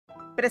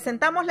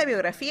Presentamos la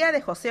biografía de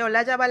José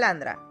Olaya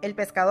Balandra, el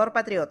pescador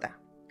patriota.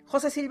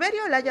 José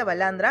Silverio Olaya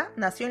Balandra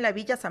nació en la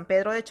villa San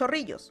Pedro de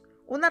Chorrillos,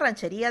 una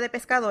ranchería de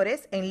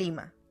pescadores en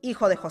Lima.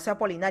 Hijo de José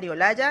Apolinario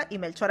Olaya y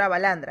Melchora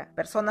Balandra,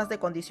 personas de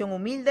condición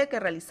humilde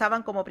que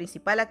realizaban como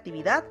principal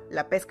actividad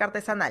la pesca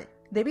artesanal.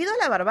 Debido a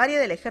la barbarie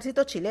del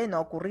ejército chileno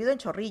ocurrido en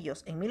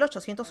Chorrillos en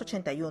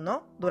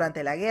 1881,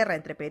 durante la guerra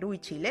entre Perú y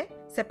Chile,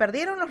 se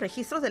perdieron los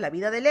registros de la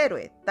vida del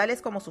héroe,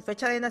 tales como su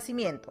fecha de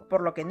nacimiento,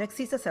 por lo que no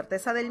existe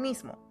certeza del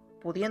mismo,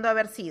 pudiendo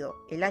haber sido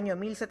el año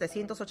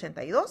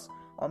 1782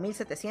 o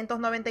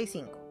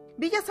 1795.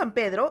 Villa San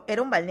Pedro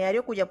era un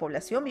balneario cuya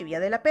población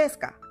vivía de la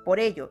pesca. Por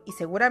ello, y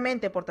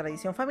seguramente por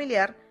tradición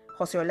familiar,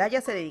 José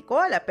Olaya se dedicó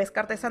a la pesca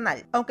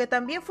artesanal, aunque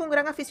también fue un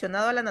gran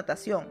aficionado a la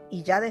natación,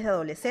 y ya desde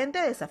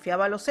adolescente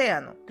desafiaba al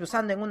océano,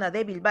 cruzando en una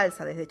débil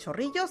balsa desde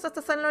Chorrillos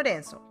hasta San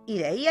Lorenzo, y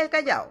de ahí al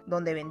Callao,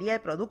 donde vendía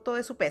el producto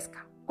de su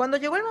pesca. Cuando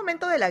llegó el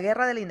momento de la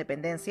Guerra de la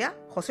Independencia,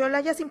 José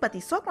Olaya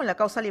simpatizó con la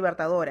causa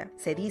libertadora.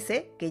 Se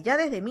dice que ya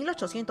desde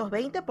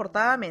 1820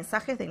 portaba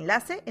mensajes de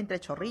enlace entre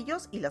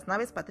Chorrillos y las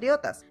naves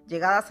patriotas,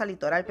 llegadas al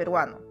litoral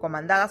peruano,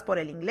 comandadas por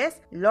el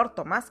inglés Lord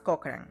Thomas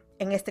Cochrane.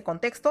 En este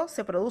contexto,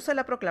 se produce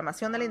la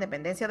proclamación de la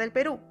Independencia del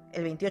Perú,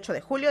 el 28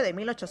 de julio de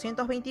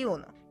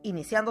 1821,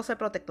 iniciándose el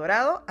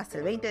protectorado hasta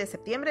el 20 de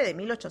septiembre de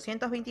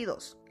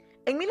 1822.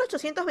 En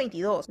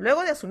 1822,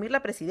 luego de asumir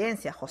la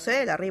presidencia José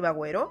de la Riva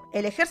Agüero,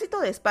 el ejército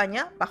de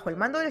España, bajo el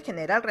mando del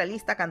general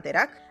realista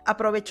Canterac,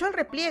 aprovechó el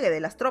repliegue de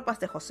las tropas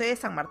de José de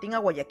San Martín a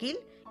Guayaquil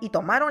y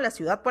tomaron la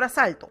ciudad por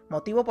asalto,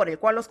 motivo por el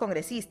cual los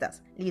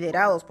congresistas,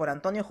 liderados por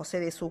Antonio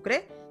José de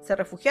Sucre, se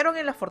refugiaron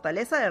en la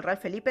fortaleza del Real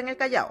Felipe en el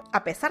Callao,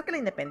 a pesar que la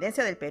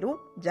independencia del Perú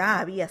ya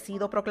había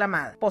sido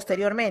proclamada.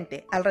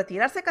 Posteriormente, al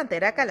retirarse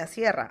Canterac a la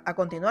sierra a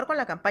continuar con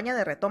la campaña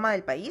de retoma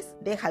del país,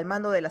 deja al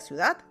mando de la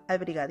ciudad al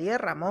brigadier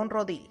Ramón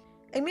Rodil.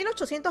 En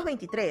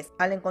 1823,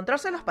 al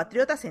encontrarse los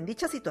patriotas en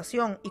dicha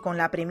situación y con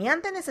la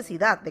apremiante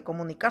necesidad de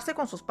comunicarse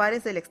con sus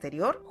pares del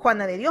exterior,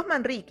 Juana de Dios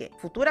Manrique,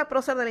 futura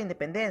prócer de la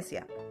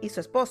independencia, y su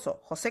esposo,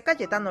 José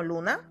Cayetano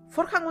Luna,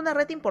 forjan una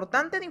red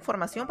importante de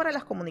información para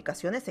las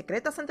comunicaciones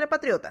secretas entre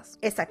patriotas.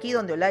 Es aquí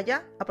donde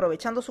Olaya,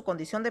 aprovechando su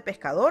condición de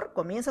pescador,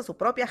 comienza su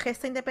propia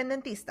gesta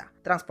independentista,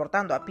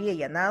 transportando a pie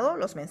y a nado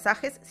los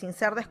mensajes sin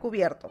ser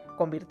descubierto,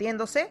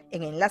 convirtiéndose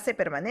en enlace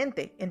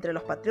permanente entre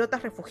los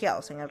patriotas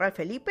refugiados en el Real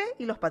Felipe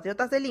y los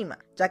patriotas de Lima,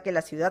 ya que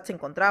la ciudad se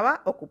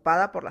encontraba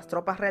ocupada por las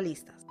tropas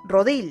realistas.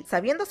 Rodil,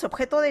 sabiéndose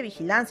objeto de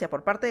vigilancia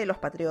por parte de los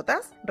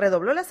patriotas,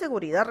 redobló la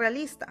seguridad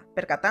realista,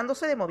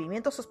 percatándose de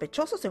movimientos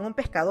sospechosos en un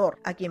pescador,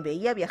 a quien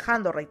veía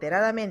viajando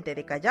reiteradamente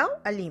de Callao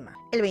a Lima.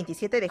 El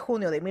 27 de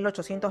junio de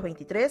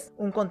 1823,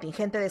 un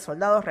contingente de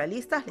soldados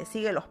realistas le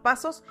sigue los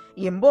pasos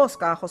y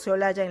embosca a José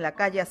Olaya en la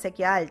calle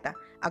Acequia Alta,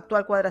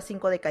 actual cuadra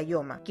 5 de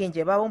Cayoma, quien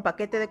llevaba un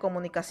paquete de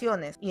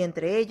comunicaciones y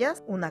entre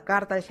ellas una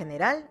carta al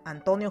general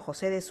Antonio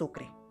José de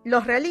Sucre.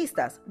 Los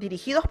realistas,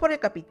 dirigidos por el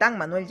capitán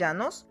Manuel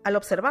Llanos, al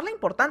observar la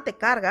importante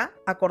carga,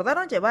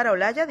 acordaron llevar a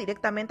Olaya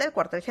directamente al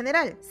cuartel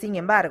general. Sin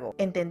embargo,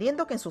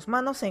 entendiendo que en sus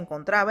manos se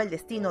encontraba el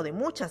destino de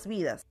muchas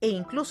vidas e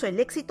incluso el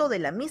éxito de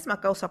la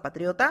misma causa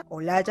patriota,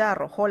 Olaya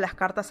arrojó las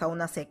cartas a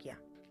una acequia.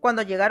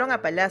 Cuando llegaron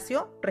a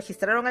Palacio,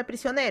 registraron al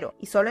prisionero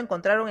y solo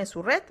encontraron en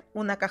su red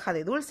una caja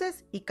de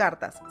dulces y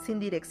cartas, sin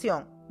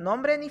dirección,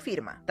 nombre ni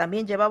firma.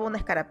 También llevaba una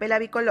escarapela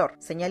bicolor,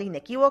 señal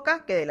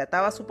inequívoca que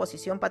delataba su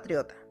posición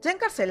patriota. Ya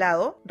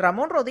encarcelado,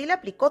 Ramón Rodil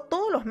aplicó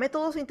todos los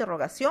métodos de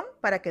interrogación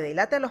para que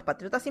delate a los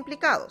patriotas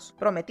implicados,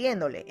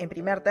 prometiéndole, en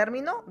primer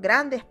término,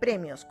 grandes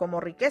premios como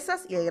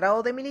riquezas y el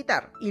grado de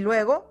militar, y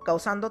luego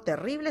causando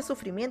terribles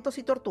sufrimientos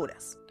y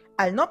torturas.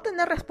 Al no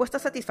obtener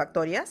respuestas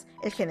satisfactorias,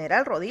 el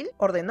general Rodil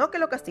ordenó que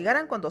lo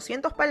castigaran con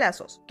 200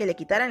 palazos, que le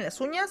quitaran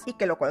las uñas y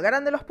que lo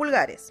colgaran de los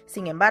pulgares.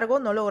 Sin embargo,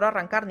 no logró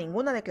arrancar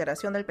ninguna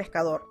declaración del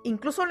pescador.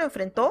 Incluso lo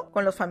enfrentó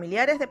con los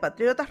familiares de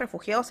patriotas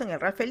refugiados en el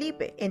Real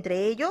Felipe,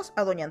 entre ellos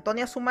a doña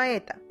Antonia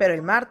Sumaeta, pero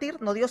el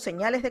mártir no dio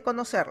señales de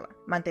conocerla,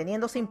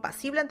 manteniéndose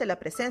impasible ante la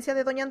presencia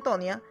de doña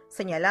Antonia,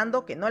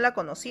 señalando que no la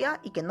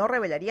conocía y que no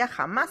revelaría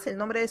jamás el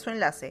nombre de su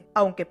enlace,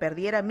 aunque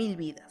perdiera 1000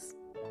 vidas.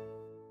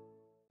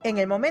 En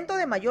el momento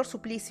de mayor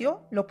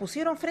suplicio, lo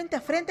pusieron frente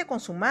a frente con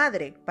su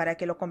madre para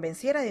que lo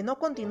convenciera de no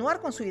continuar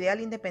con su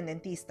ideal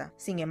independentista.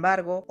 Sin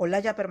embargo,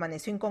 Olaya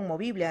permaneció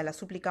inconmovible a la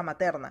súplica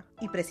materna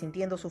y,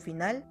 presintiendo su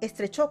final,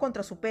 estrechó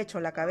contra su pecho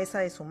la cabeza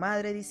de su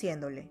madre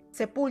diciéndole: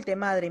 «Sepulte,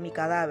 madre, mi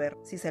cadáver,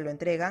 si se lo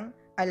entregan,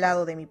 al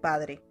lado de mi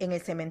padre, en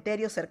el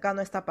cementerio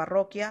cercano a esta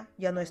parroquia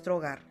y a nuestro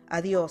hogar.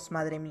 Adiós,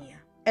 madre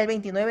mía». El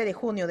 29 de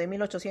junio de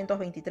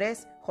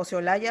 1823, José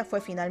Olaya fue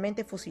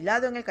finalmente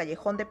fusilado en el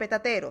callejón de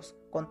Petateros,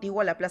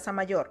 contiguo a la Plaza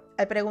Mayor.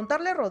 Al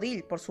preguntarle a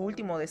Rodil por su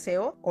último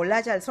deseo,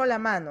 Olaya alzó la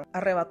mano,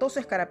 arrebató su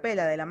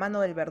escarapela de la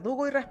mano del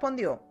verdugo y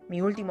respondió: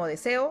 «Mi último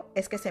deseo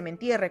es que se me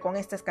entierre con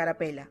esta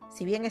escarapela».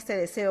 Si bien este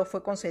deseo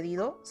fue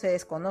concedido, se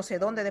desconoce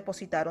dónde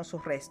depositaron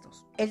sus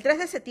restos. El 3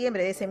 de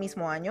septiembre de ese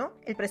mismo año,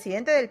 el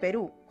presidente del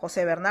Perú,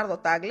 José Bernardo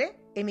Tagle,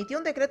 emitió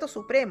un decreto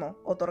supremo,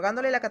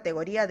 otorgándole la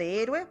categoría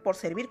de héroe por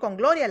servir con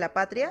gloria a la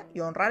patria y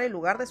honrar el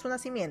lugar de su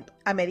nacimiento.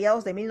 A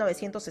mediados de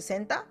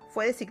 1960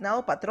 fue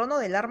designado patrono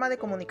del arma de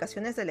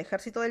comunicaciones del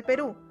Ejército del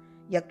Perú,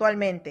 y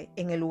actualmente,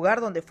 en el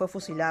lugar donde fue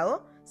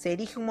fusilado, se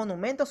erige un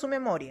monumento a su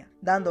memoria,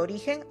 dando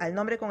origen al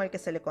nombre con el que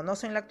se le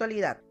conoce en la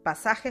actualidad,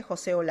 Pasaje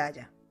José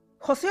Olaya.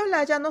 José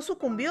Olaya no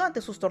sucumbió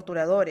ante sus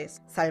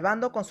torturadores,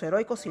 salvando con su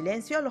heroico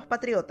silencio a los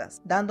patriotas,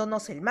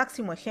 dándonos el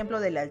máximo ejemplo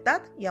de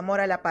lealtad y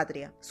amor a la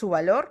patria. Su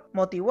valor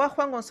motivó a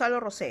Juan Gonzalo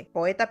Rosé,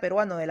 poeta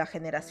peruano de la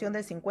generación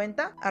del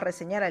 50, a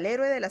reseñar al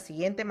héroe de la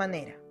siguiente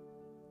manera.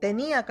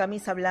 Tenía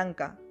camisa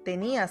blanca,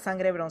 tenía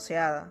sangre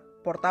bronceada,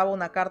 portaba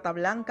una carta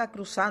blanca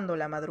cruzando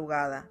la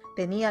madrugada.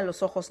 Tenía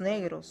los ojos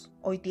negros,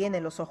 hoy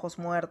tiene los ojos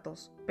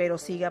muertos, pero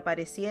sigue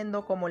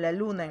apareciendo como la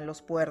luna en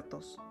los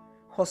puertos.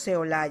 José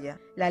Olaya,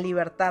 la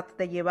libertad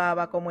te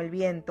llevaba como el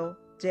viento,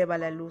 lleva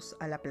la luz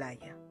a la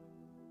playa.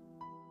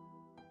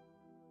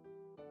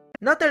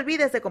 No te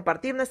olvides de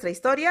compartir nuestra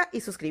historia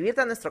y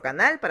suscribirte a nuestro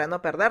canal para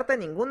no perderte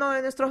ninguno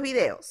de nuestros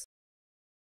videos.